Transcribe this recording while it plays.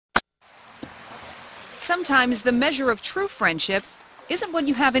Sometimes the measure of true friendship isn't what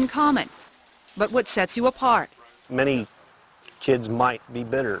you have in common, but what sets you apart. Many kids might be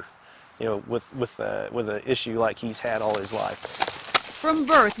bitter, you know, with an issue like he's had all his life. From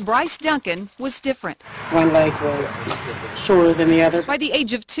birth, Bryce Duncan was different. One leg was shorter than the other. By the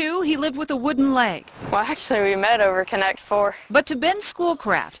age of 2, he lived with a wooden leg. Well, actually, we met over Connect 4. But to Ben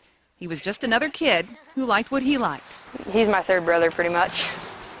Schoolcraft, he was just another kid who liked what he liked. He's my third brother, pretty much.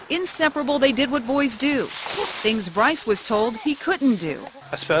 Inseparable, they did what boys do, things Bryce was told he couldn't do.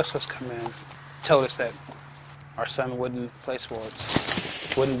 A specialist come in, told us that our son wouldn't play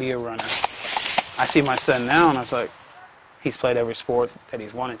sports, wouldn't be a runner. I see my son now, and I was like, he's played every sport that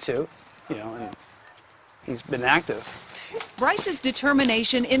he's wanted to, you know, and he's been active. Bryce's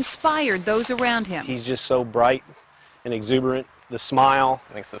determination inspired those around him. He's just so bright and exuberant. The smile.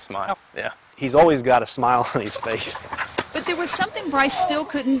 I think it's the smile, yeah. He's always got a smile on his face. But there was something Bryce still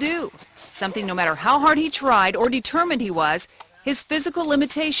couldn't do. Something no matter how hard he tried or determined he was, his physical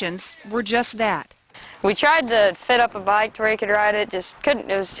limitations were just that. We tried to fit up a bike to where he could ride it, just couldn't.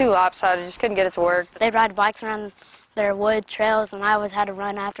 It was too lopsided, just couldn't get it to work. They'd ride bikes around their wood trails, and I always had to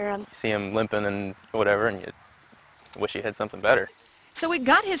run after them. You see him limping and whatever, and you wish he had something better. So it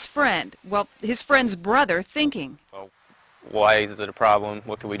got his friend, well, his friend's brother, thinking. Well, why is it a problem?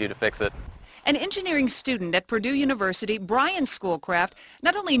 What can we do to fix it? An engineering student at Purdue University, Brian Schoolcraft,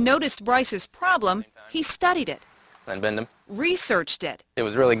 not only noticed Bryce's problem, he studied it. And bend him. Researched it. It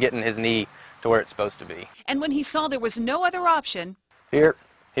was really getting his knee to where it's supposed to be. And when he saw there was no other option, Here,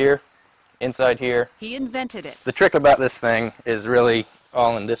 inside here. he invented it. The trick about this thing is really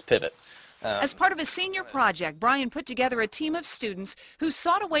all in this pivot. As part of a senior project, Brian put together a team of students who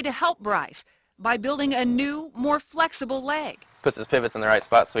sought a way to help Bryce by building a new, more flexible leg. Puts his pivots in the right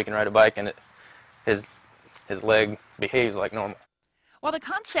spot so he can ride a bike, and his leg behaves like normal. While the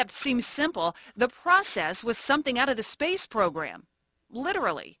concept seems simple, the process was something out of the space program.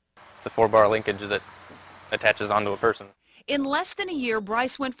 Literally. It's a 4-bar linkage that attaches onto a person. In less than a year,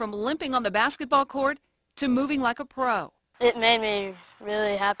 Bryce went from limping on the basketball court to moving like a pro. It made me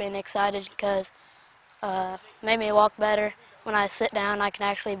really happy and excited because it made me walk better. When I sit down, I can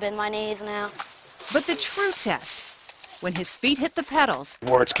actually bend my knees now. But the true test, when his feet hit the pedals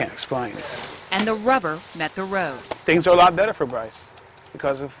Words can't explain. and the rubber met the road. Things are a lot better for Bryce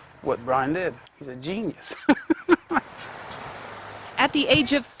because of what Brian did. He's a genius. At the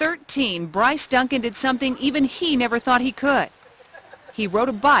age of 13, Bryce Duncan did something even he never thought he could. He rode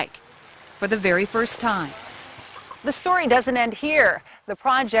a bike for the very first time. The story doesn't end here. The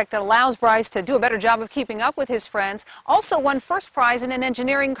project that allows Bryce to do a better job of keeping up with his friends also won first prize in an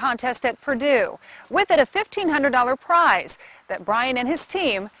engineering contest at Purdue. With it, a $1,500 prize that Brian and his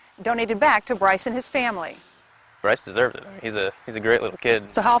team donated back to Bryce and his family. Bryce deserves it. I mean, he's a great little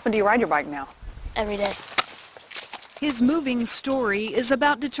kid. So how often do you ride your bike now? Every day. His moving story is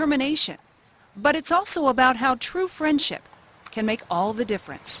about determination, but it's also about how true friendship can make all the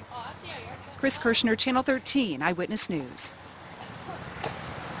difference. Chris Kirshner, Channel 13, Eyewitness News.